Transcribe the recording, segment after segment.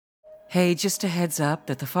Hey, just a heads up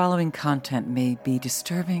that the following content may be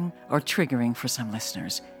disturbing or triggering for some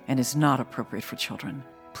listeners and is not appropriate for children.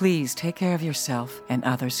 Please take care of yourself and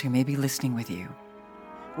others who may be listening with you.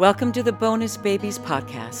 Welcome to the Bonus Babies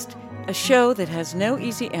Podcast, a show that has no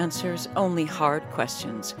easy answers, only hard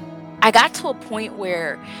questions. I got to a point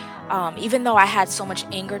where even though I had so much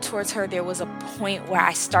anger towards her, there was a point where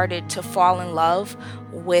I started to fall in love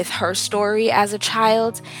with her story as a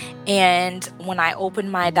child. And when I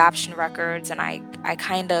opened my adoption records and I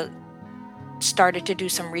kind of started to do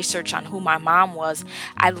some research on who my mom was,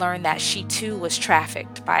 I learned that she too was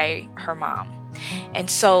trafficked by her mom. And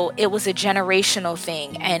so it was a generational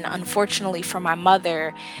thing. And unfortunately for my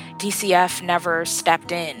mother, DCF never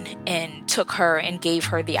stepped in and took her and gave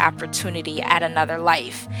her the opportunity at another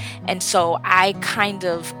life. And so I kind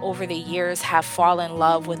of, over the years, have fallen in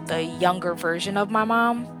love with the younger version of my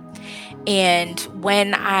mom. And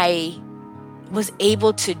when I was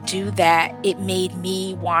able to do that, it made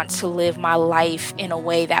me want to live my life in a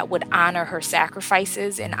way that would honor her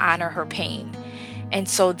sacrifices and honor her pain. And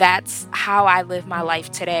so that's how I live my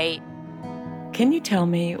life today. Can you tell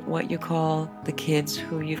me what you call the kids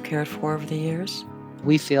who you've cared for over the years?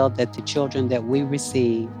 We feel that the children that we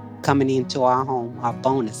receive coming into our home are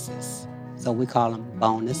bonuses. So we call them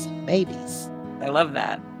bonus babies. I love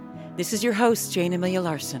that. This is your host, Jane Amelia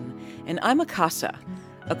Larson, and I'm a CASA,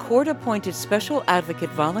 a court-appointed special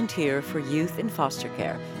advocate volunteer for youth in foster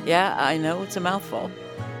care. Yeah, I know it's a mouthful.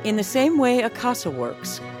 In the same way a CASA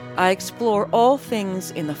works, I explore all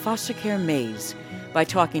things in the foster care maze by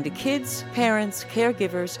talking to kids, parents,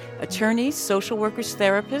 caregivers, attorneys, social workers,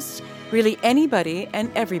 therapists, really anybody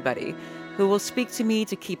and everybody who will speak to me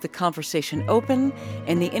to keep the conversation open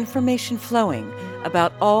and the information flowing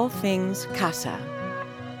about all things CASA.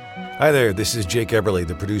 Hi there, this is Jake Eberly,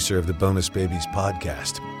 the producer of the Bonus Babies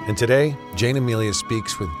podcast. And today, Jane Amelia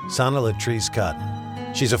speaks with Sana Latrease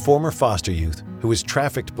Cotten. She's a former foster youth who was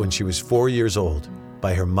trafficked when she was 4 years old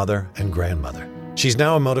by her mother and grandmother. She's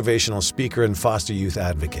now a motivational speaker and foster youth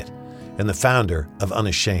advocate, and the founder of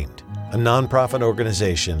Unashamed, a nonprofit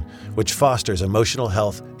organization which fosters emotional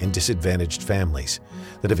health in disadvantaged families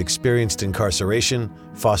that have experienced incarceration,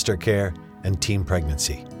 foster care, and teen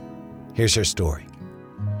pregnancy. Here's her story.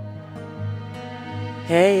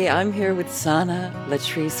 Hey, I'm here with Sana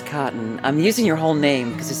Latrease Cotten. I'm using your whole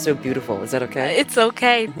name because it's so beautiful. Is that okay? It's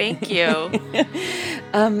okay. Thank you.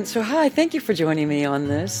 So hi, thank you for joining me on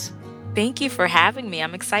this. Thank you for having me.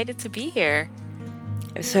 I'm excited to be here.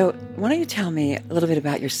 So why don't you tell me a little bit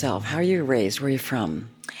about yourself? How are you raised? Where are you from?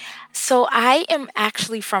 So I am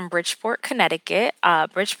actually from Bridgeport, Connecticut.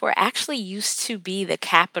 Bridgeport actually used to be the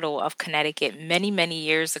capital of Connecticut many, many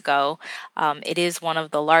years ago. It is one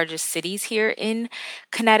of the largest cities here in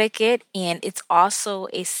Connecticut, and it's also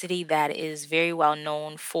a city that is very well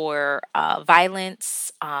known for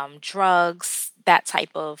violence, drugs, that type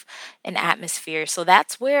of an atmosphere. So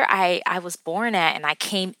that's where I was born at, and I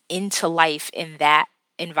came into life in that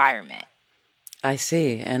environment. I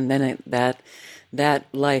see. And then that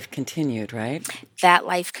life continued, right? That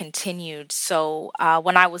life continued. So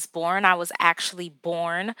when I was born, I was actually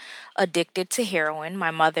born addicted to heroin. My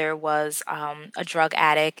mother was a drug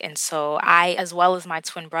addict. And so I, as well as my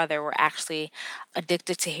twin brother, were actually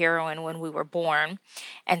addicted to heroin when we were born.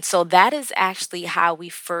 And so that is actually how we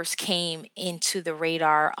first came into the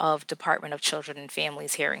radar of Department of Children and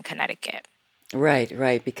Families here in Connecticut.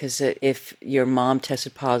 Right. Because if your mom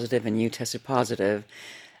tested positive and you tested positive,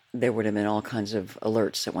 there would have been all kinds of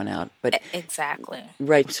alerts that went out. But exactly.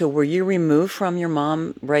 Right. So were you removed from your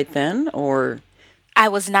mom right then, or? I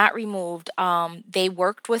was not removed. They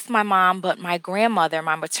worked with my mom, but my grandmother,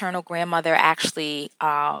 my maternal grandmother, actually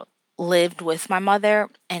lived with my mother.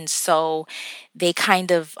 And so they kind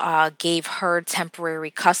of gave her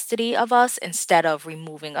temporary custody of us instead of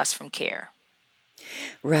removing us from care.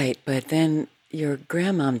 Right. But then your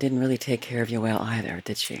grandmom didn't really take care of you well either,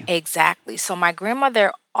 did she? Exactly. So my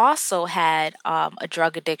grandmother also had a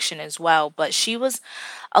drug addiction as well, but she was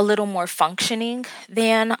a little more functioning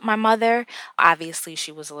than my mother. Obviously,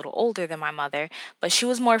 she was a little older than my mother, but she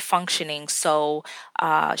was more functioning. So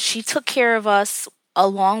she took care of us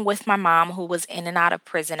along with my mom, who was in and out of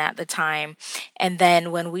prison at the time. And then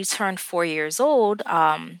when we turned 4 years old,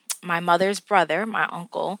 my mother's brother, my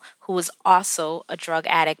uncle, who was also a drug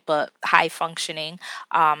addict but high functioning,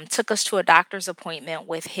 took us to a doctor's appointment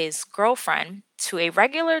with his girlfriend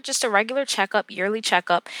to just a regular checkup, yearly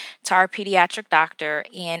checkup to our pediatric doctor,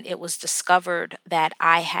 and it was discovered that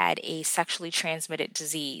I had a sexually transmitted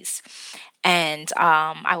disease. And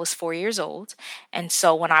I was 4 years old, and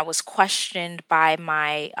so when I was questioned by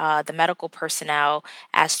the medical personnel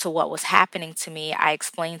as to what was happening to me, I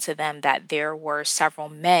explained to them that there were several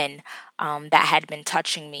men that had been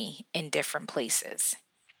touching me in different places.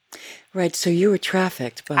 Right. So you were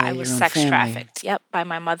trafficked by I was your own sex family. trafficked, yep, by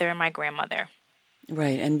my mother and my grandmother.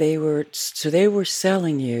 Right. And they were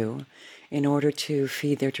selling you in order to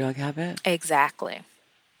feed their drug habit? Exactly.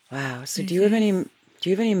 Wow. So do you have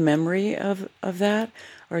any memory of that?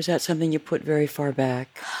 Or is that something you put very far back?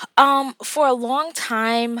 For a long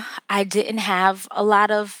time, I didn't have a lot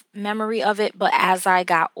of memory of it, but as I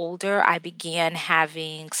got older, I began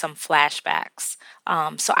having some flashbacks.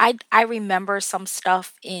 So I remember some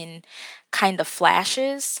stuff in kind of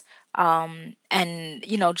flashes, and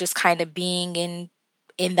just kind of being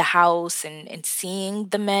in the house and seeing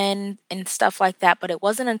the men and stuff like that. But it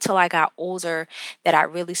wasn't until I got older that I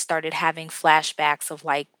really started having flashbacks of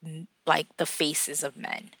like the faces of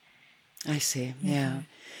men. I see. Yeah.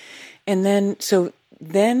 And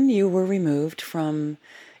then you were removed from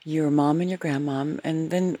your mom and your grandmom,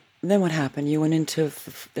 and then what happened? You went into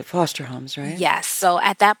the foster homes, right? Yes. So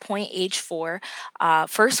at that point, age 4,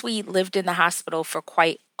 first we lived in the hospital for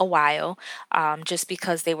quite a while, just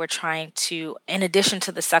because they were trying to, in addition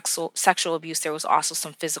to the sexual abuse, there was also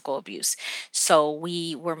some physical abuse. So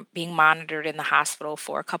we were being monitored in the hospital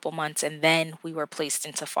for a couple months, and then we were placed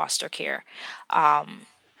into foster care.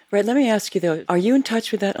 Right. Let me ask you though, are you in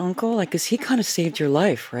touch with that uncle? Like, 'cause he kind of saved your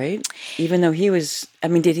life, right? Even though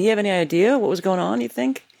did he have any idea what was going on, you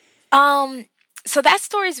think? So that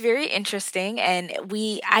story is very interesting, and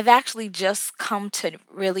I've actually just come to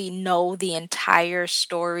really know the entire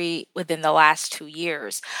story within the last 2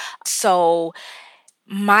 years. So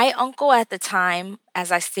my uncle at the time,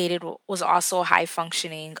 as I stated, was also a high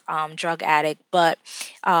functioning drug addict, but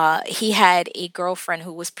he had a girlfriend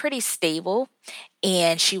who was pretty stable,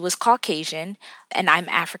 and she was Caucasian, and I'm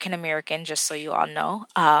African American, just so you all know.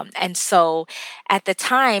 And so at the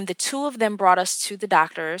time, the two of them brought us to the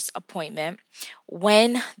doctor's appointment.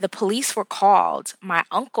 When the police were called, my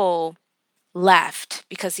uncle left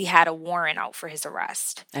because he had a warrant out for his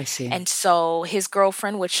arrest. I see. And so his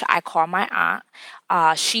girlfriend, which I call my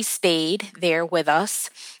aunt, she stayed there with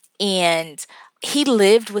us, and he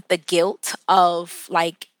lived with the guilt of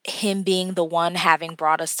like him being the one having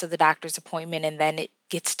brought us to the doctor's appointment, and then it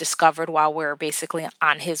gets discovered while we're basically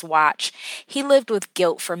on his watch. He lived with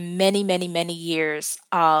guilt for many, many, many years,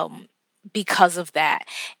 because of that.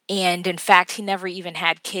 And in fact, he never even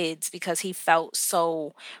had kids because he felt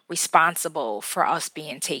so responsible for us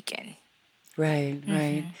being taken. Right,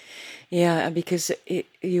 right. Yeah, because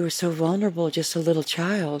you were so vulnerable, just a little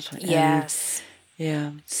child. And, Yes.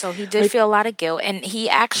 yeah. So he did feel a lot of guilt. And he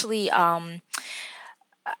actually,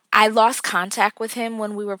 I lost contact with him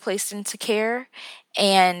when we were placed into care,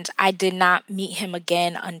 and I did not meet him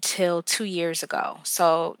again until 2 years ago.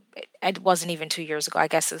 So it wasn't even 2 years ago. I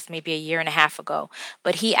guess it's maybe a year and a half ago.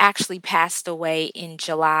 But he actually passed away in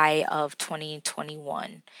July of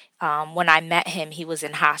 2021. When I met him, he was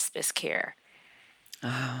in hospice care.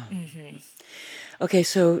 Oh. Okay,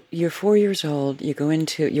 so you're 4 years old, you're in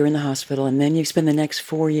the hospital, and then you spend the next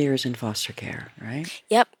 4 years in foster care, right?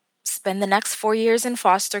 Yep. Spend the next 4 years in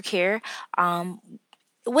foster care.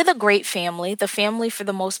 With a great family. The family, for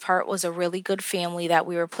the most part, was a really good family that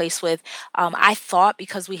we were placed with. I thought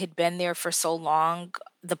because we had been there for so long,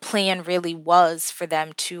 the plan really was for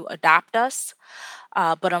them to adopt us.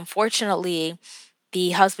 But unfortunately,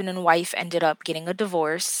 the husband and wife ended up getting a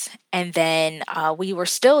divorce. And then we were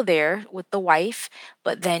still there with the wife,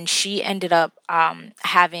 but then she ended up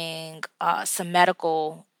having some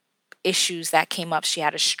medical issues that came up. She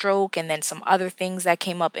had a stroke and then some other things that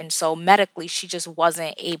came up. And so medically, she just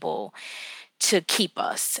wasn't able to keep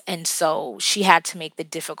us. And so she had to make the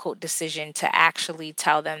difficult decision to actually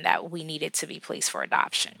tell them that we needed to be placed for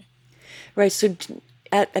adoption. Right. So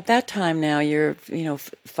at that time now, you're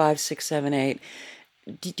 5, 6, 7, 8.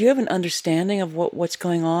 Do you have an understanding of what's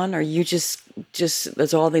going on? Or you just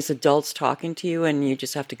there's all these adults talking to you, and you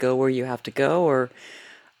just have to go where you have to go? Or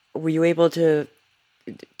were you able to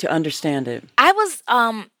understand it? I was,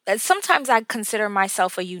 sometimes I consider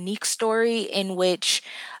myself a unique story in which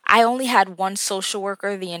I only had one social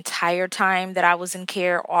worker the entire time that I was in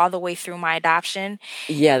care, all the way through my adoption.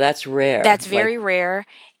 Yeah, that's rare. That's very rare.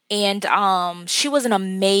 And she was an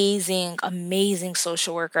amazing, amazing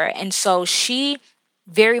social worker. And so she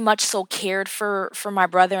very much so cared for my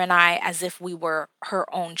brother and I as if we were her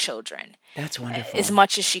own children, That's as wonderful.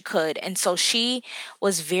 much as she could. And so she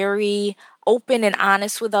was very open and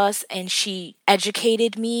honest with us, and she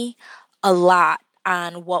educated me a lot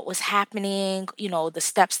on what was happening, the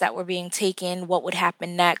steps that were being taken, what would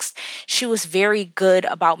happen next. She was very good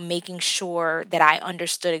about making sure that I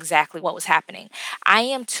understood exactly what was happening. I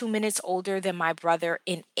am 2 minutes older than my brother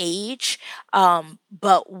in age,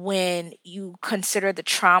 but when you consider the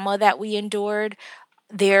trauma that we endured,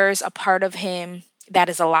 there's a part of him that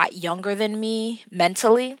is a lot younger than me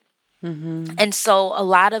mentally. Mm-hmm. And so a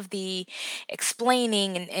lot of the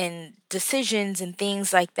explaining and decisions and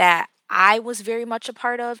things like that, I was very much a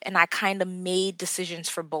part of, and I kind of made decisions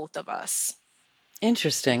for both of us.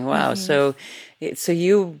 Interesting. Wow. hmm So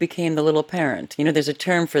you became the little parent. There's a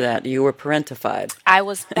term for that. You were parentified.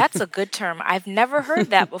 That's a good term. I've never heard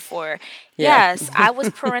that before. Yeah. Yes, I was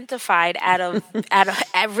parentified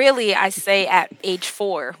really, I say at age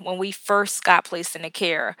 4, when we first got placed into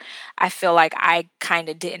care. I feel like I kind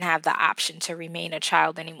of didn't have the option to remain a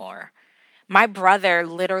child anymore. My brother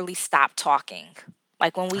literally stopped talking.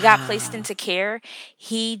 Like when we got placed Ah. into care,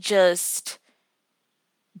 he just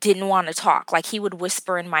didn't want to talk. Like he would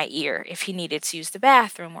whisper in my ear if he needed to use the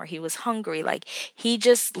bathroom or he was hungry. Like he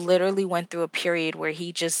just literally went through a period where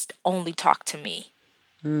he just only talked to me.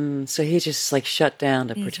 So he just like shut down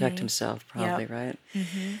to protect Mhm. himself, Yep. probably, right?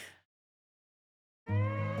 Mhm.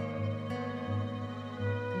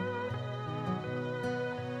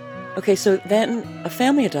 Okay, so then a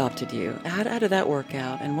family adopted you. How did that work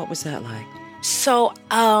out, and what was that like? So,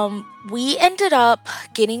 we ended up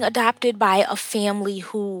getting adopted by a family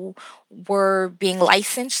who were being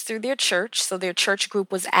licensed through their church. So their church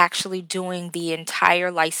group was actually doing the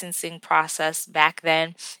entire licensing process back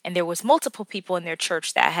then, and there was multiple people in their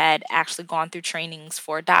church that had actually gone through trainings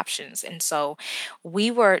for adoptions. And so we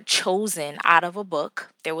were chosen out of a book.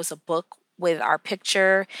 There was a book with our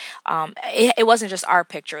picture. It wasn't just our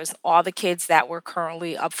picture; it was all the kids that were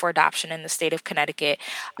currently up for adoption in the state of Connecticut.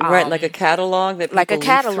 Right, like a catalog that Like a people leaf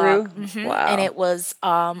catalog. through? And Wow. it was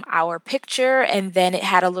our picture, and then it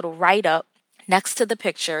had a little write up next to the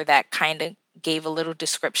picture that kind of gave a little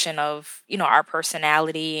description of, our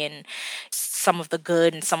personality and some of the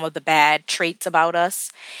good and some of the bad traits about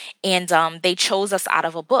us. And they chose us out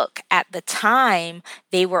of a book. At the time,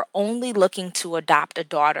 they were only looking to adopt a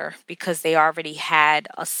daughter because they already had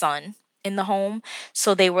a son in the home.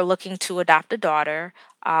 So they were looking to adopt a daughter.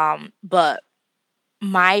 But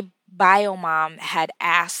my bio mom had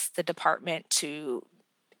asked the department to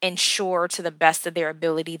ensure to the best of their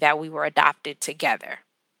ability that we were adopted together.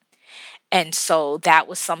 And so that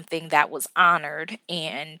was something that was honored.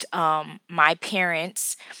 And my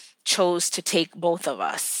parents chose to take both of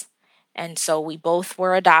us. And so we both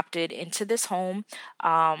were adopted into this home.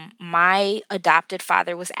 My adopted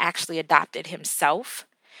father was actually adopted himself.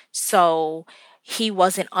 So he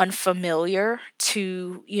wasn't unfamiliar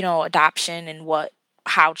to, adoption and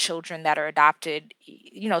how children that are adopted,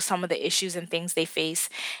 some of the issues and things they face.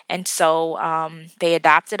 And so they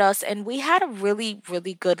adopted us, and we had a really,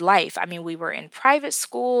 really good life. I mean, we were in private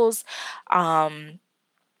schools. Um,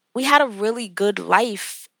 we had a really good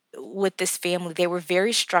life with this family. They were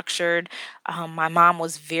very structured. My mom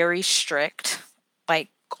was very strict, like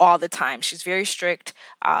all the time. She's very strict.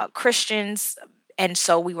 Christians. And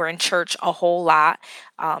so we were in church a whole lot.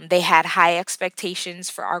 They had high expectations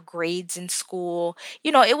for our grades in school.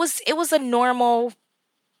 It was a normal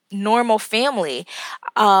family.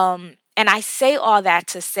 And I say all that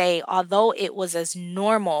to say, although it was as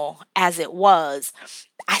normal as it was,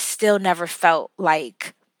 I still never felt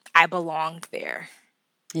like I belonged there.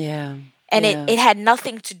 Yeah. And it, Yeah. it had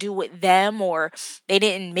nothing to do with them, or they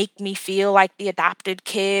didn't make me feel like the adopted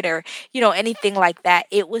kid, or, anything like that.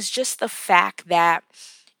 It was just the fact that,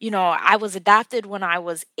 I was adopted when I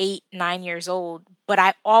was 8, 9 years old, but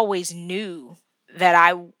I always knew that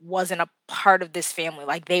I wasn't a part of this family.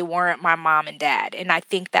 Like they weren't my mom and dad. And I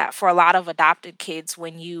think that for a lot of adopted kids,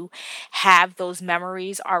 when you have those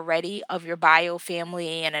memories already of your bio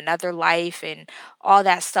family and another life and all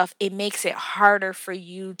that stuff, it makes it harder for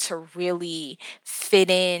you to really fit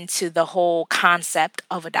into the whole concept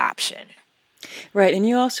of adoption. Right, and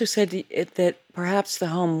you also said that perhaps the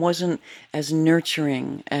home wasn't as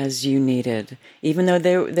nurturing as you needed. Even though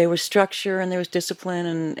there was structure and there was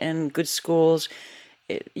discipline and good schools,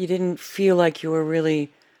 you didn't feel like you were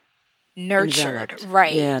really Nurtured. enveloped.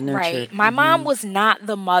 Right, Yeah, right. nurtured. My mom was not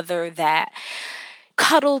the mother that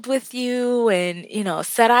cuddled with you and,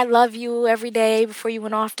 said I love you every day before you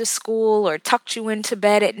went off to school, or tucked you into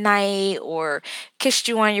bed at night, or kissed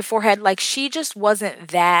you on your forehead. Like she just wasn't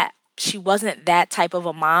that She wasn't that type of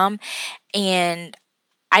a mom. And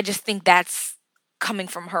I just think that's coming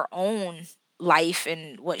from her own life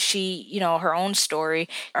and what she, her own story.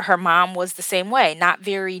 Her mom was the same way, not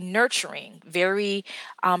very nurturing, very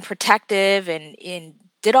protective, and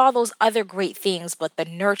did all those other great things, but the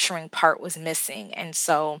nurturing part was missing. And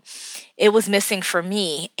so it was missing for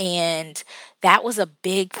me. And that was a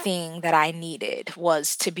big thing that I needed,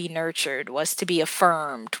 was to be nurtured, was to be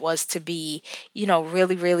affirmed, was to be,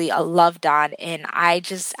 really, really loved on. And I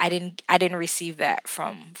didn't receive that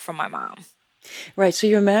from my mom. Right, so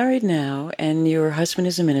you're married now, and your husband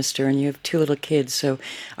is a minister, and you have two little kids. So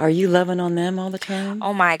are you loving on them all the time?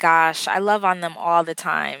 Oh my gosh, I love on them all the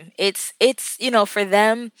time. It's, for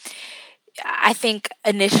them, I think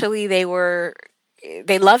initially they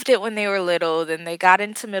loved it when they were little, then they got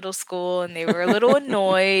into middle school and they were a little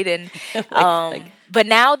annoyed, and but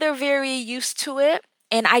now they're very used to it.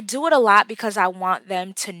 And I do it a lot because I want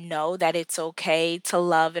them to know that it's okay to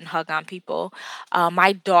love and hug on people.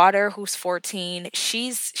 My daughter, who's 14,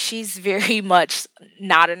 she's very much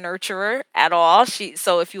not a nurturer at all.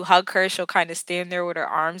 So if you hug her, she'll kind of stand there with her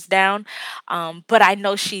arms down. But I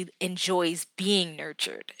know she enjoys being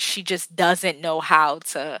nurtured. She just doesn't know how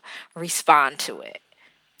to respond to it.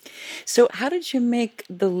 So how did you make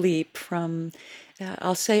the leap from,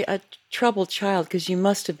 I'll say, a troubled child, because you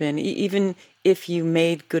must have been, even if you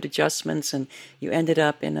made good adjustments and you ended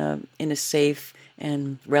up in a safe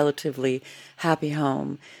and relatively happy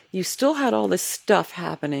home, you still had all this stuff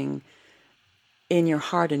happening in your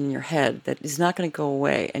heart and in your head that is not going to go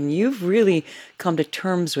away. And you've really come to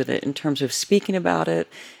terms with it in terms of speaking about it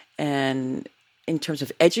and in terms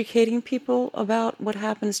of educating people about what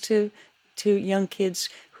happens to young kids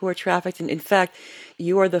who are trafficked. And in fact,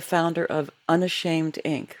 you are the founder of Unashamed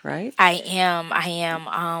Inc., right? I am.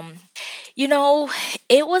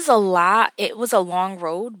 It was a lot. It was a long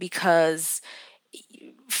road because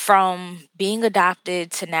from being adopted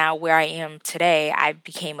to now where I am today, I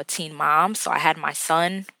became a teen mom. So I had my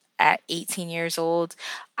son at 18 years old.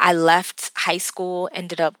 I left high school,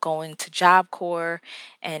 ended up going to Job Corps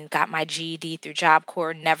and got my GED through Job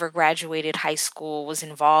Corps, never graduated high school, was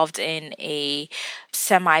involved in a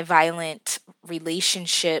semi-violent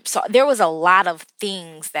relationship. So there was a lot of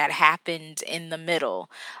things that happened in the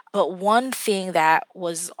middle. But one thing that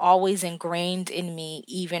was always ingrained in me,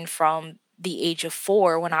 even from the age of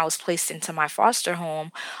 4 when I was placed into my foster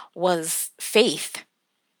home, was faith.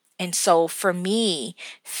 And so for me,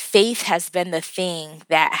 faith has been the thing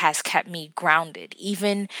that has kept me grounded.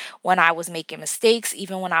 Even when I was making mistakes,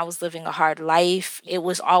 even when I was living a hard life, it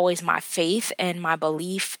was always my faith and my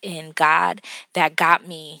belief in God that got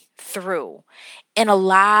me through. And a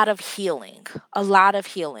lot of healing,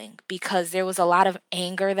 because there was a lot of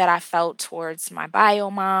anger that I felt towards my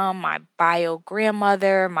bio mom, my bio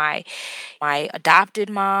grandmother, my adopted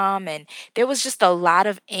mom, and there was just a lot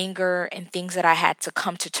of anger and things that I had to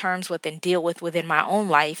come to terms with and deal with within my own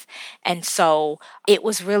life. And so it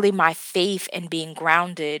was really my faith and being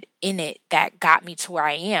grounded in it that got me to where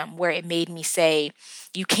I am, where it made me say,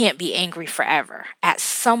 you can't be angry forever. At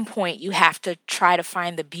some point, you have to try to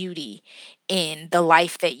find the beauty in the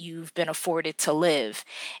life that you've been afforded to live,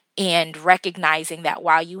 and recognizing that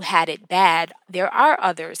while you had it bad, there are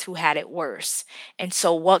others who had it worse. And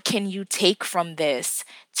so what can you take from this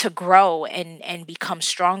to grow and become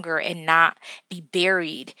stronger and not be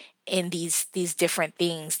buried in these different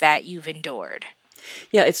things that you've endured?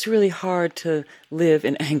 Yeah, it's really hard to live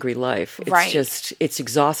an angry life. It's Right. it's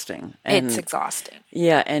exhausting. It's exhausting.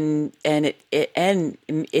 Yeah, and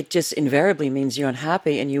it just invariably means you're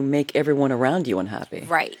unhappy and you make everyone around you unhappy.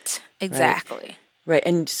 Right. Exactly. Right.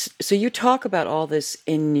 And so you talk about all this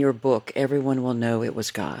in your book, Everyone Will Know It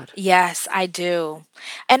Was God. Yes, I do.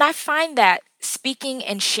 And I find that speaking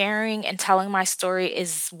and sharing and telling my story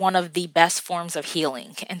is one of the best forms of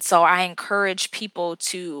healing. And so I encourage people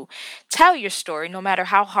to tell your story, no matter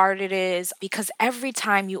how hard it is, because every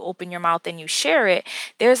time you open your mouth and you share it,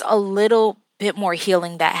 there's a little bit more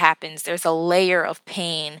healing that happens. There's a layer of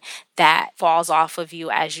pain that falls off of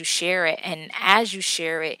you as you share it. And as you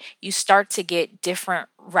share it, you start to get different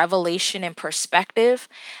revelation and perspective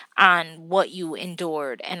on what you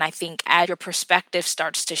endured. And I think as your perspective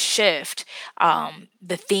starts to shift,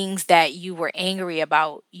 the things that you were angry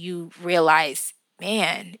about, you realize,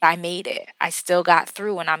 man, I made it. I still got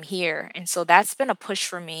through and I'm here. And so that's been a push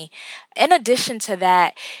for me. In addition to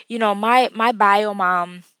that, my bio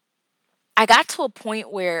mom, I got to a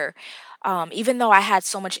point where, even though I had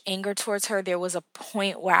so much anger towards her, there was a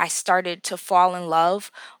point where I started to fall in love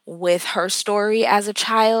with her story as a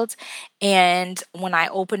child. And when I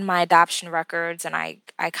opened my adoption records and I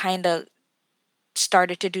kind of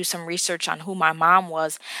started to do some research on who my mom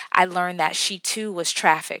was, I learned that she too was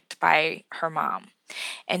trafficked by her mom.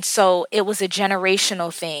 And so it was a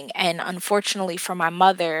generational thing. And unfortunately for my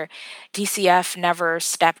mother, DCF never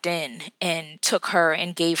stepped in and took her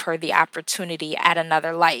and gave her the opportunity at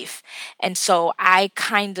another life. And so I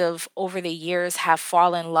kind of, over the years, have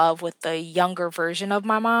fallen in love with the younger version of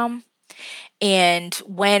my mom. And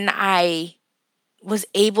when I was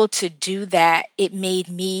able to do that, it made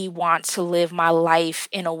me want to live my life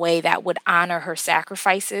in a way that would honor her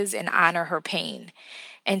sacrifices and honor her pain.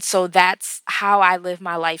 And so that's how I live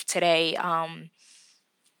my life today.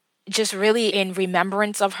 Just really in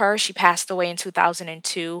remembrance of her. She passed away in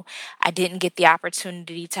 2002. I didn't get the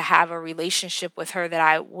opportunity to have a relationship with her that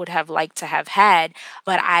I would have liked to have had,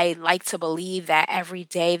 but I like to believe that every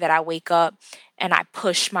day that I wake up and I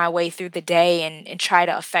push my way through the day and try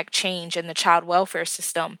to affect change in the child welfare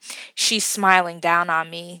system, she's smiling down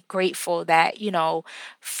on me, grateful that,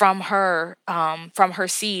 from her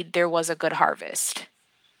seed, there was a good harvest.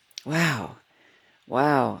 Wow.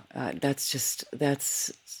 Wow.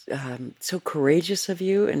 That's so courageous of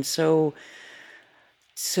you and so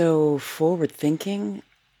forward thinking.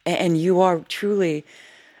 And you are truly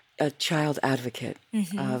a child advocate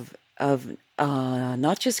of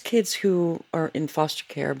not just kids who are in foster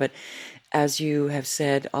care, but as you have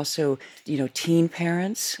said, also, teen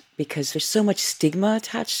parents, because there's so much stigma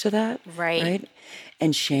attached to that. Right.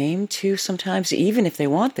 And shame too, sometimes, even if they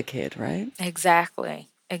want the kid, right? Exactly.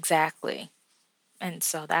 And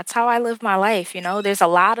so that's how I live my life. There's a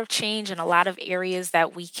lot of change in a lot of areas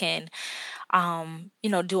that we can,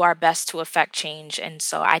 do our best to affect change. And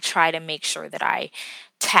so I try to make sure that I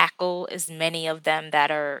tackle as many of them that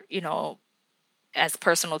are, as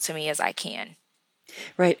personal to me as I can.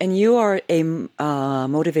 Right. And you are a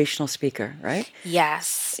motivational speaker, right?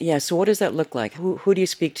 Yes. Yeah. So what does that look like? Who do you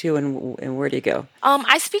speak to and where do you go?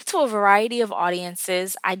 I speak to a variety of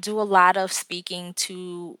audiences. I do a lot of speaking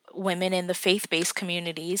to women in the faith-based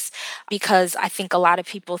communities because I think a lot of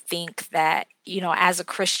people think that, as a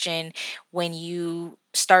Christian, when you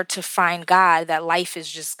start to find God, that life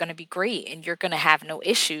is just going to be great and you're going to have no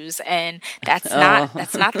issues, and that's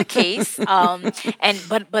not the case.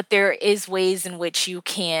 But there is ways in which you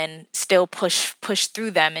can still push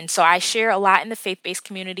through them, and so I share a lot in the faith-based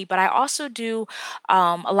community, but I also do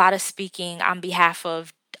a lot of speaking on behalf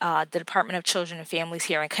of the Department of Children and Families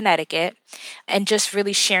here in Connecticut, and just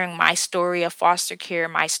really sharing my story of foster care,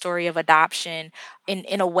 my story of adoption,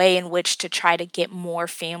 in a way in which to try to get more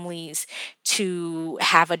families to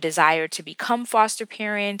have a desire to become foster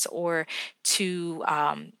parents or to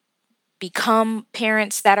become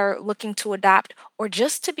parents that are looking to adopt, or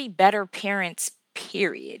just to be better parents,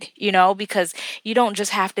 period. Because you don't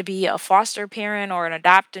just have to be a foster parent or an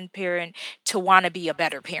adopted parent to want to be a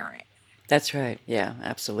better parent. That's right. Yeah,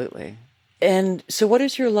 absolutely. And so what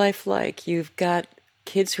is your life like? You've got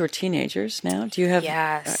kids who are teenagers now. Do you have...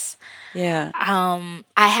 Yes. Yeah.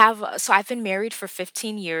 I've been married for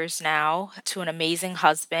 15 years now to an amazing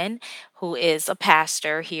husband who is a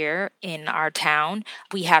pastor here in our town.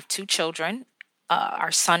 We have 2 children.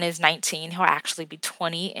 Our son is 19. He'll actually be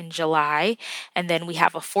 20 in July. And then we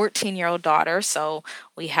have a 14-year-old daughter. So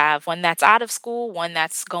we have one that's out of school, one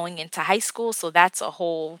that's going into high school. So that's a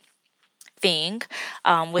whole thing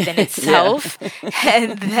within itself.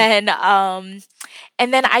 And then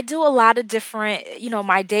I do a lot of different,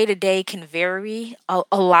 my day to day can vary a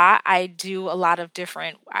lot. I do a lot of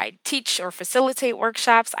I teach or facilitate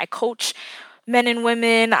workshops. I coach men and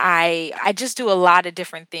women. I just do a lot of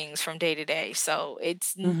different things from day to day. So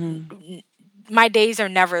it's my days are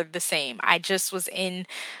never the same. I just was in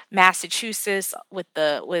Massachusetts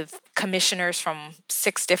with commissioners from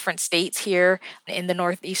 6 different states here in the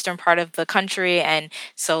northeastern part of the country, and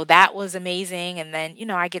so that was amazing. And then,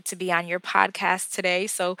 I get to be on your podcast today,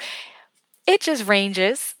 so it just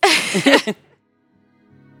ranges.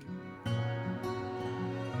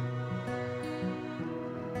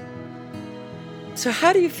 So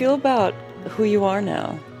how do you feel about who you are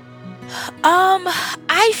now?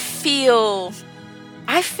 I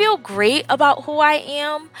feel great about who I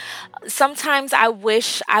am. Sometimes I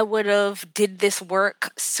wish I would have did this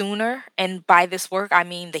work sooner, and by this work I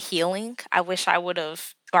mean the healing. I wish I would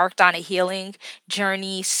have embarked on a healing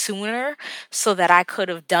journey sooner so that I could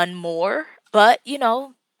have done more. But,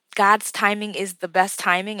 God's timing is the best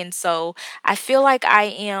timing, and so I feel like I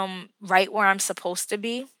am right where I'm supposed to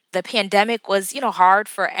be. The pandemic was, hard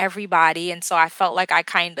for everybody, and so I felt like I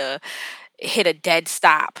kind of hit a dead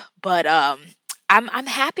stop. But I'm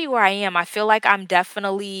happy where I am. I feel like I'm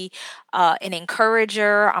definitely an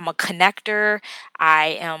encourager. I'm a connector.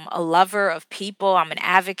 I am a lover of people. I'm an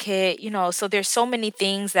advocate. So there's so many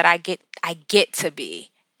things that I get to be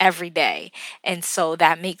every day, and so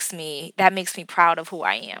that makes me proud of who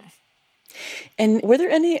I am. And were there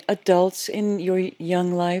any adults in your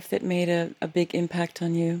young life that made a big impact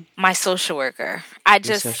on you? My social worker.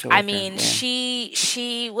 Your social I worker, mean, yeah.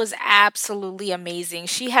 she was absolutely amazing.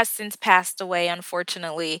 She has since passed away,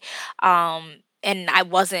 unfortunately. And I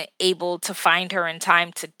wasn't able to find her in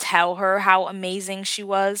time to tell her how amazing she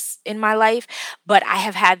was in my life, but I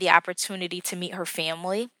have had the opportunity to meet her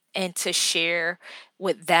family and to share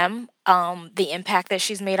with them the impact that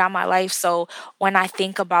she's made on my life. So when I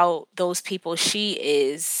think about those people, she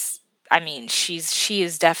is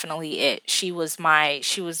definitely it. She was my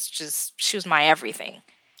everything.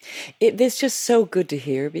 It's just so good to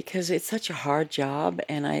hear because it's such a hard job.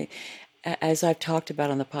 And as I've talked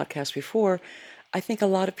about on the podcast before, I think a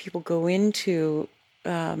lot of people go into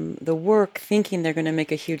the work thinking they're going to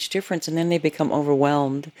make a huge difference, and then they become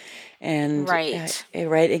overwhelmed. And, Right.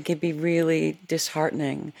 right, it can be really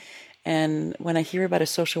disheartening. And when I hear about a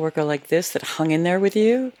social worker like this that hung in there with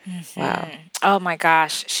you, wow. Oh my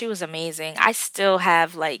gosh, she was amazing. I still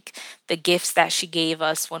have like the gifts that she gave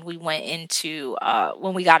us when we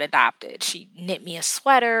got adopted. She knit me a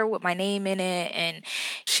sweater with my name in it, and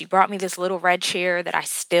she brought me this little red chair that I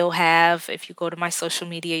still have. If you go to my social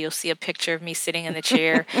media, you'll see a picture of me sitting in the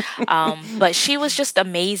chair. But she was just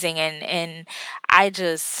amazing, and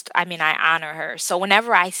I honor her. So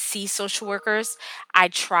whenever I see social workers, I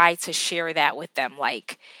try to share that with them.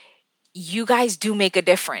 Like, you guys do make a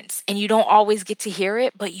difference, and you don't always get to hear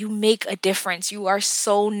it, but you make a difference. You are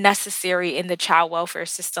so necessary in the child welfare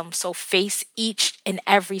system. So face each and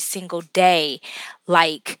every single day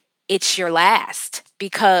like it's your last,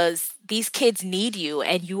 because these kids need you,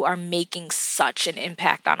 and you are making such an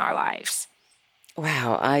impact on our lives.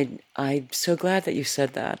 Wow, I'm so glad that you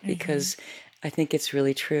said that Hmm. because I think it's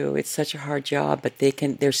really true. It's such a hard job, but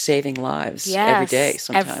they're saving lives every day Yes,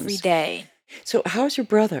 every sometimes. day. So how's your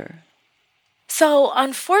brother? So,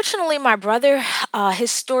 unfortunately, my brother, his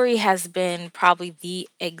story has been probably the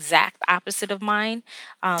exact opposite of mine.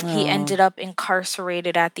 He Oh, ended up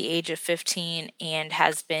incarcerated at the age of 15 and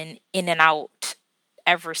has been in and out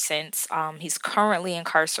ever since. He's currently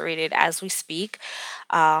incarcerated as we speak,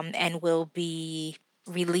 and will be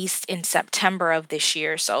released in September of this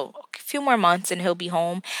year. So, a few more months and he'll be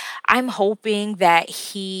home. I'm hoping that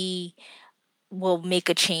he will make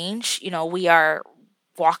a change. We are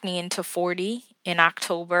walking into 40 in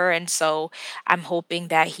October. And so I'm hoping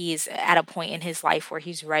that he's at a point in his life where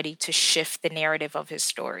he's ready to shift the narrative of his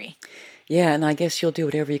story. yeah, and I guess you'll do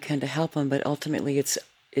whatever you can to help him, but ultimately it's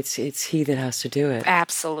he that has to do it.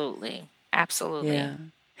 Absolutely. Absolutely. Yeah.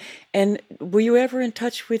 And were you ever in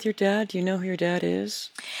touch with your dad? Do you know who your dad is?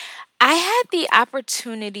 I had the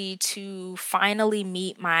opportunity to finally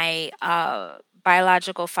meet my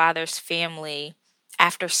biological father's family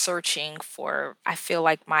after searching for, I feel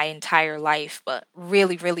like, my entire life, but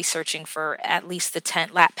really, really searching for at least the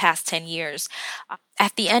past 10 years.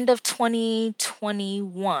 At the end of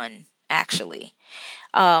 2021, actually.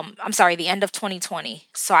 I'm sorry, the end of 2020.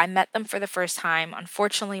 So I met them for the first time.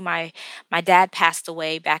 Unfortunately, my dad passed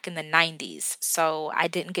away back in the 90s, so I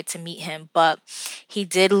didn't get to meet him, but he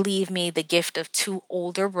did leave me the gift of two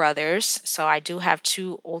older brothers. So I do have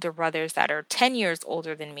two older brothers that are 10 years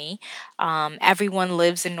older than me. Everyone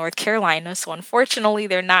lives in North Carolina, so unfortunately,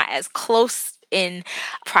 they're not as close in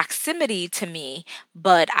proximity to me,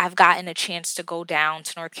 but I've gotten a chance to go down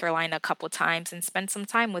to North Carolina a couple times and spend some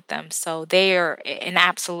time with them. So they are an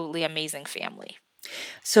absolutely amazing family.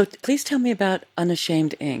 So please tell me about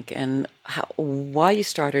Unashamed Inc. and why you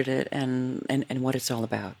started it and what it's all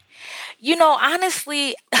about.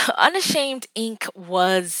 Honestly, Unashamed Inc.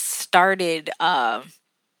 was started.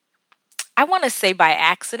 I want to say by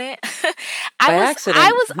accident. I By was I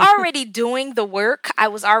accident. was already doing the work. I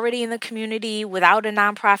was already in the community without a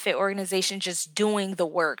nonprofit organization, just doing the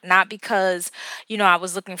work. Not because, I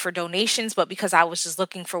was looking for donations, but because I was just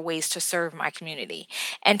looking for ways to serve my community.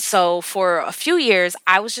 And so for a few years,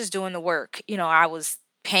 I was just doing the work. I was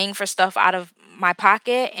paying for stuff out of my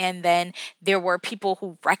pocket, and then there were people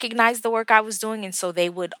who recognized the work I was doing, and so they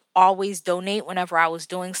would always donate whenever I was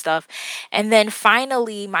doing stuff. And then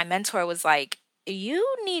finally my mentor was like,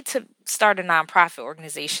 you need to start a nonprofit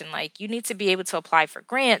organization. Like, you need to be able to apply for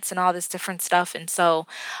grants and all this different stuff. And so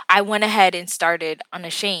I went ahead and started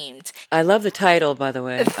Unashamed. I love the title, by the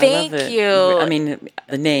way. I love Thank you. I mean,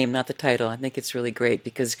 the name, not the title. I think it's really great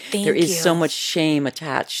because there Thank is so you. much shame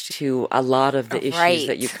attached to a lot of the issues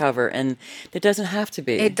that you Right. cover, and there doesn't have to It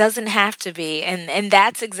be. doesn't have to be. And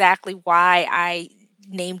that's exactly why I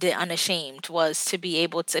named it Unashamed, was to be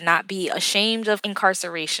able to not be ashamed of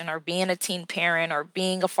incarceration or being a teen parent or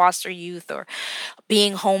being a foster youth or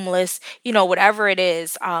being homeless, whatever it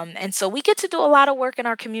is. And so we get to do a lot of work in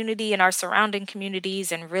our community and our surrounding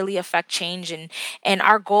communities and really affect change. And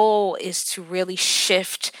our goal is to really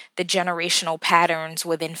shift the generational patterns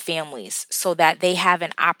within families so that they have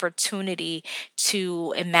an opportunity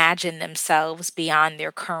to imagine themselves beyond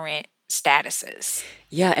their current statuses.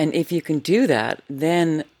 Yeah, and if you can do that,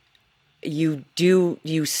 then you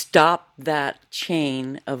stop that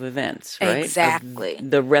chain of events, right? Of Exactly.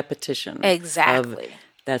 the repetition of Exactly.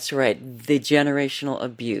 that's right, the generational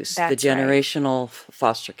abuse, the That's right. generational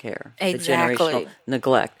foster care, the generational Exactly.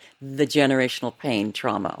 neglect, the generational pain,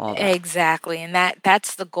 trauma, all that. Exactly. And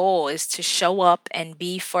that's the goal, is to show up and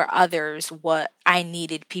be for others what I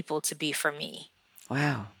needed people to be for me.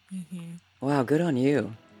 Wow. Wow, good on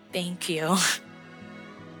you. Thank you.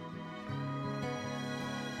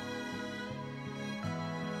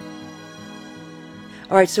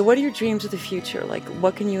 All right, so what are your dreams of the future? Like,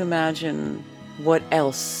 what can you imagine? What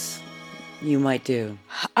else you might do?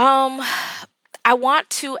 Um, I want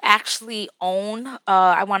to actually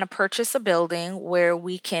I want to purchase a building where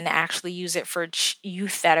we can actually use it for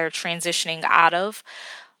youth that are transitioning out of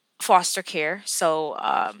foster care. So,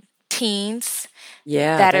 teens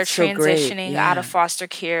Yeah, that are that's so great. transitioning out of Yeah. foster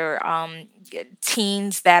care,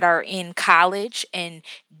 teens that are in college and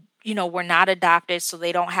were not adopted, so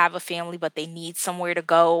they don't have a family, but they need somewhere to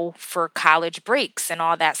go for college breaks and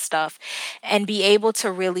all that stuff, and be able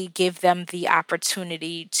to really give them the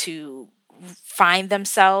opportunity to find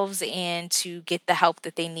themselves and to get the help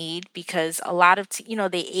that they need, because a lot of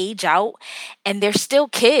they age out and they're still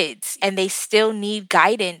kids and they still need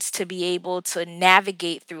guidance to be able to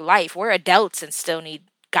navigate through life. We're adults and still need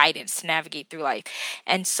guidance to navigate through life.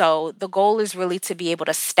 And so the goal is really to be able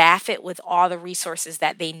to staff it with all the resources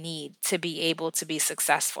that they need to be able to be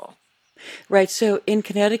successful. Right. So in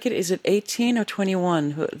Connecticut, is it 18 or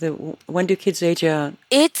 21? When do kids age out?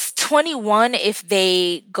 It's 21 if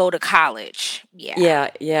they go to college.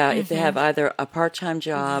 Yeah. Yeah. If they have either a part-time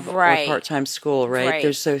job or Right. part-time school, right?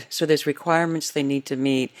 Right. There's requirements they need to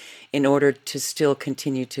meet in order to still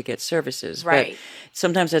continue to get services. Right. But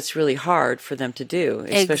sometimes that's really hard for them to do,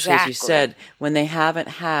 especially as you Exactly. said, when they haven't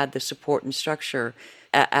had the support and structure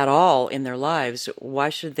at all in their lives. Why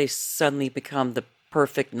should they suddenly become the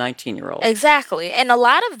perfect 19-year-old? Exactly. And a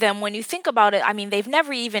lot of them, when you think about it, I mean, they've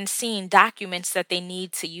never even seen documents that they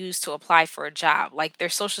need to use to apply for a job, like their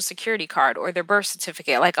social security card or their birth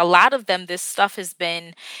certificate. Like, a lot of them, this stuff has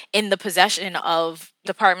been in the possession of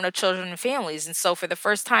Department of Children and Families. And so for the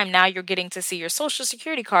first time now, you're getting to see your social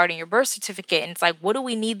security card and your birth certificate. And it's like, what do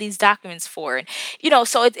we need these documents for? And,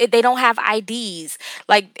 so they don't have IDs.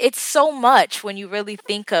 Like, it's so much when you really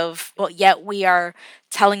think of, but yet we are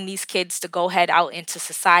telling these kids to go head out into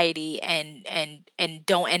society and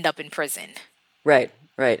don't end up in prison. Right.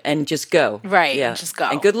 And just go. Right. Yeah. And just go.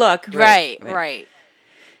 And good luck. Right.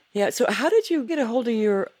 Yeah. So how did you get a hold of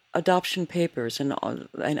your adoption papers and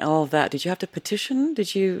all of that? Did you have to petition?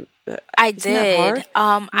 Did you? I Isn't that did. hard?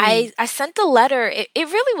 I sent the letter. It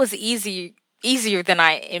really was easier than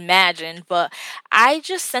I imagined, but I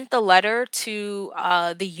just sent the letter to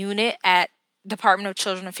the unit at Department of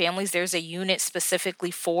Children and Families. There's a unit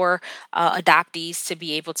specifically for adoptees to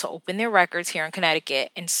be able to open their records here in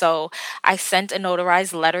Connecticut. And so I sent a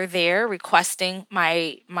notarized letter there requesting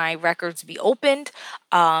my records be opened.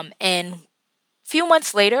 And few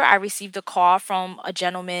months later, I received a call from a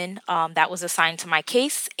gentleman that was assigned to my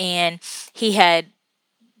case, and he had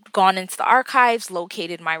gone into the archives,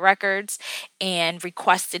 located my records, and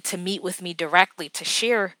requested to meet with me directly to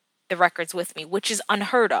share the records with me, which is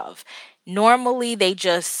unheard of. Normally, they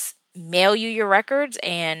just mail you your records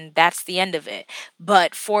and that's the end of it.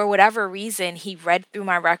 But for whatever reason, he read through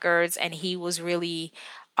my records and he was really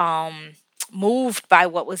moved by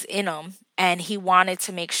what was in them. And he wanted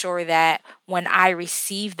to make sure that when I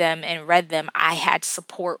received them and read them, I had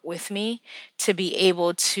support with me to be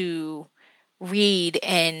able to read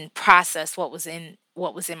and process what was in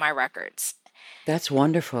my records. That's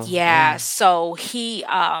wonderful. Yeah. So he's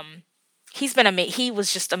been he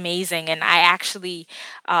was just amazing. And I actually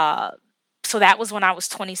so that was when I was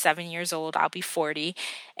 27 years old. I'll be 40.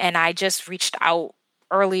 And I just reached out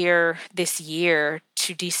earlier this year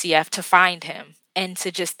to DCF to find him and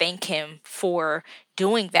to just thank him for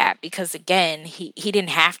doing that, because again, he didn't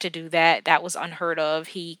have to do that. That was unheard of.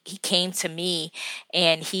 He came to me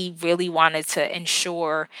and he really wanted to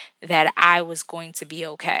ensure that I was going to be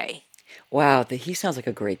okay. Wow, he sounds like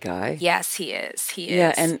a great guy. Yes, he is. He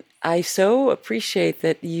Yeah, is. and I so appreciate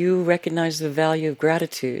that you recognize the value of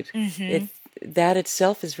gratitude. That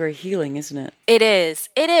itself is very healing, isn't it? It is.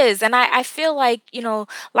 It is. And I feel like,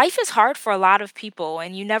 life is hard for a lot of people,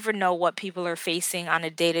 and you never know what people are facing on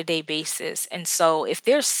a day-to-day basis. And so if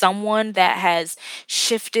there's someone that has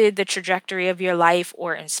shifted the trajectory of your life,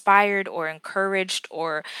 or inspired or encouraged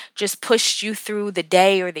or just pushed you through the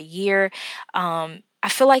day or the year, I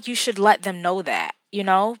feel like you should let them know that,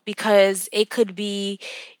 because it could be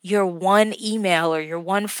your one email or your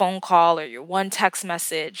one phone call or your one text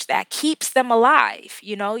message that keeps them alive.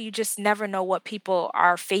 You just never know what people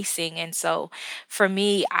are facing. And so for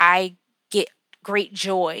me, I get great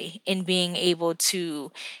joy in being able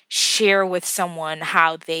to share with someone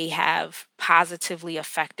how they have positively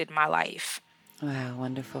affected my life. Wow,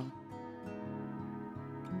 wonderful.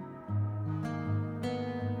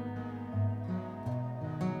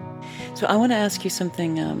 So I want to ask you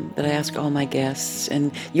something that I ask all my guests,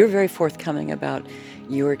 and you're very forthcoming about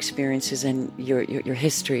your experiences and your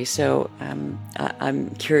history. So I'm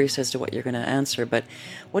curious as to what you're going to answer. But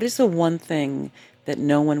what is the one thing that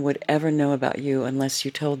no one would ever know about you unless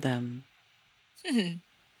you told them?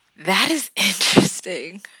 That is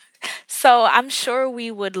interesting. So I'm sure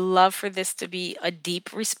we would love for this to be a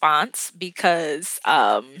deep response, because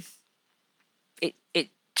it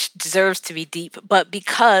deserves to be deep. But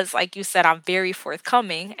because, like you said, I'm very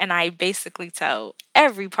forthcoming and I basically tell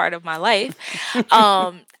every part of my life,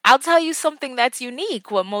 I'll tell you something that's unique.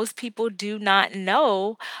 What most people do not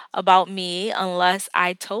know about me, unless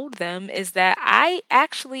I told them, is that I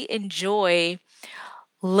actually enjoy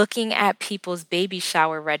looking at people's baby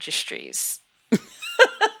shower registries.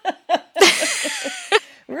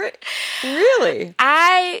 Really?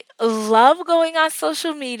 I love going on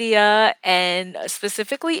social media, and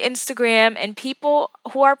specifically Instagram, and people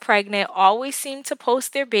who are pregnant always seem to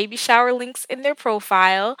post their baby shower links in their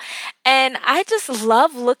profile. And I just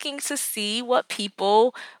love looking to see what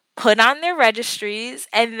people put on their registries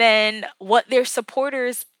and then what their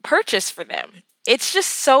supporters purchase for them. It's just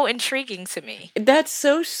so intriguing to me. That's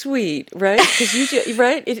so sweet, right? Because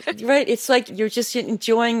right, It's like you're just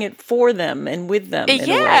enjoying it for them and with them in a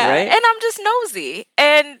way, right? And I'm just nosy,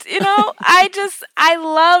 and I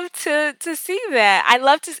love to see that. I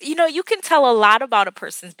love to, you can tell a lot about a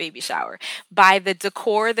person's baby shower by the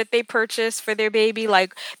decor that they purchase for their baby,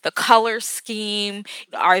 like the color scheme.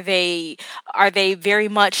 Are they very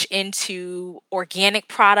much into organic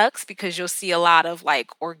products? Because you'll see a lot of like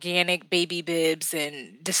organic baby bibs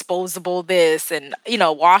and disposable this and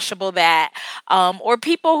washable that, or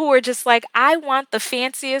people who are just like, I want the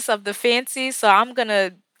fanciest of the fancy, so I'm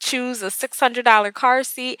gonna choose a $600 car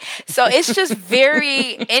seat. So it's just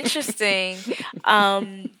very interesting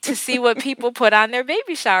to see what people put on their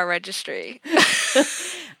baby shower registry.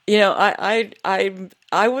 I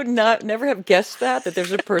would never have guessed that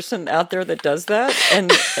there's a person out there that does that,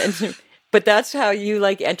 and but that's how you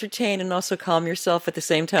like entertain and also calm yourself at the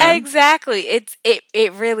same time. Exactly.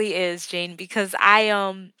 It really is, Jane, because I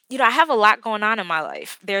have a lot going on in my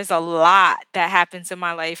life. There's a lot that happens in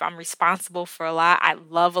my life. I'm responsible for a lot. I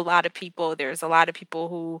love a lot of people. There's a lot of people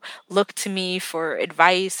who look to me for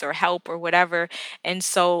advice or help or whatever. And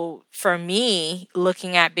so for me,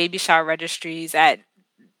 looking at baby shower registries at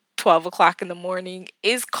 12 o'clock in the morning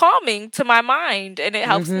is calming to my mind, and it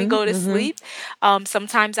helps me go to sleep.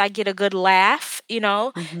 Sometimes I get a good laugh,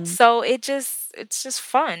 so it's just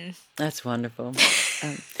fun. That's wonderful.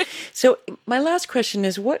 So my last question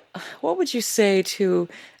is, what would you say to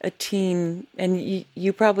a teen, and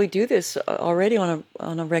you probably do this already on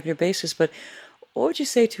a regular basis, but what would you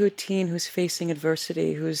say to a teen who's facing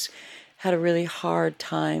adversity, who's had a really hard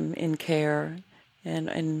time in care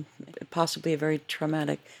and possibly a very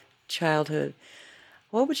traumatic childhood?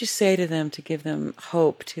 What would you say to them to give them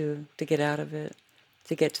hope to get out of it,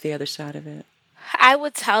 to get to the other side of it? I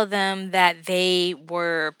would tell them that they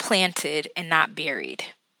were planted and not buried.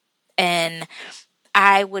 And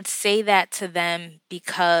I would say that to them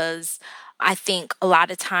because I think a lot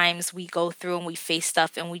of times we go through and we face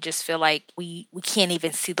stuff and we just feel like we can't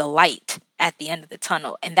even see the light at the end of the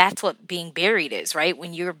tunnel. And that's what being buried is, right?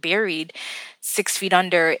 When you're buried 6 feet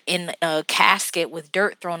under in a casket with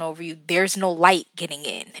dirt thrown over you, there's no light getting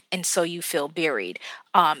in. And so you feel buried.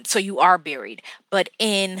 So you are buried. But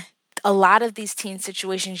in a lot of these teen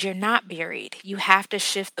situations, you're not buried. You have to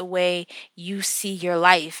shift the way you see your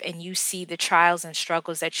life and you see the trials and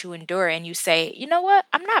struggles that you endure. And you say, you know what?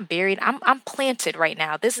 I'm not buried. I'm planted right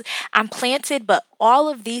now. I'm planted, but all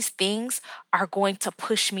of these things are going to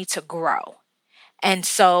push me to grow. And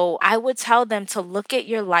so I would tell them to look at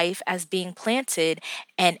your life as being planted,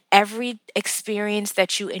 and every experience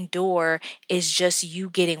that you endure is just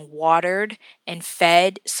you getting watered and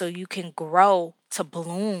fed so you can grow to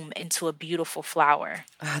bloom into a beautiful flower.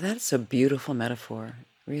 Ah, that's a beautiful metaphor.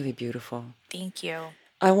 Really beautiful. Thank you.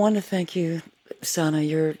 I want to thank you, Sana.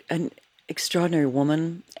 You're an extraordinary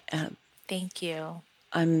woman. Thank you.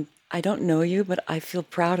 I don't know you, but I feel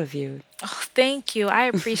proud of you. Oh, thank you. I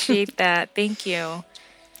appreciate that. Thank you.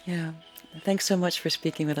 Yeah. Thanks so much for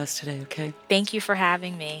speaking with us today, okay? Thank you for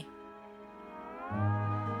having me.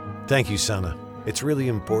 Thank you, Sana. It's really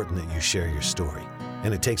important that you share your story,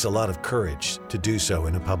 and it takes a lot of courage to do so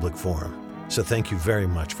in a public forum. So thank you very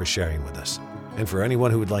much for sharing with us. And for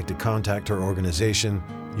anyone who would like to contact her organization,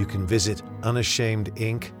 you can visit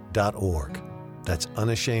unashamedinc.org. That's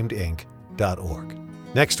unashamedinc.org.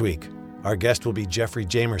 Next week, our guest will be Jeffrey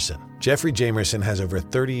Jamerson. Jeffrey Jamerson has over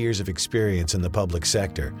 30 years of experience in the public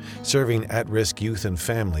sector, serving at-risk youth and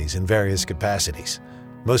families in various capacities.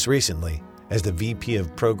 Most recently, as the VP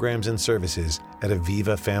of Programs and Services at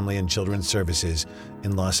Aviva Family and Children's Services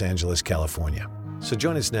in Los Angeles, California. So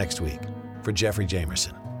join us next week for Jeffrey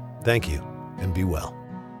Jamerson. Thank you, and be well.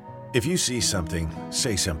 If you see something,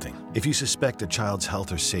 say something. If you suspect a child's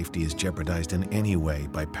health or safety is jeopardized in any way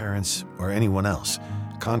by parents or anyone else,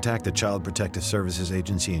 contact the Child Protective Services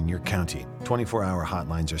Agency in your county. 24-hour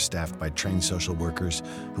hotlines are staffed by trained social workers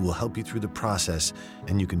who will help you through the process,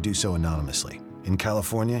 and you can do so anonymously. In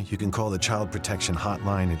California, you can call the Child Protection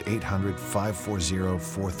Hotline at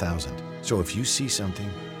 800-540-4000. So if you see something,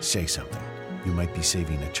 say something. You might be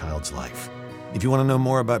saving a child's life. If you want to know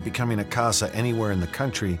more about becoming a CASA anywhere in the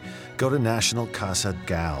country, go to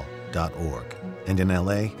nationalcasagal.org, and in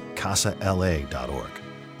LA, casala.org.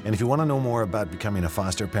 And if you want to know more about becoming a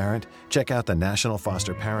foster parent, check out the National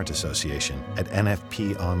Foster Parent Association at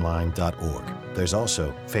nfponline.org. There's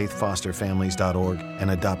also faithfosterfamilies.org and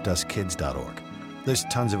adoptuskids.org. There's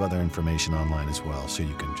tons of other information online as well, so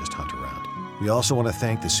you can just hunt around. We also want to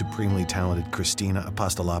thank the supremely talented Christina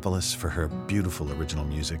Apostolopoulos for her beautiful original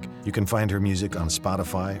music. You can find her music on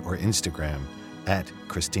Spotify or Instagram at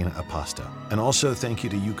Christina Aposta. And also thank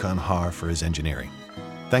you to Yukon Har for his engineering.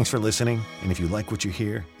 Thanks for listening, and if you like what you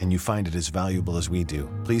hear and you find it as valuable as we do,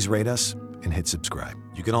 please rate us and hit subscribe.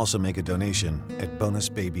 You can also make a donation at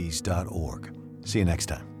bonusbabies.org. See you next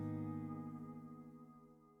time.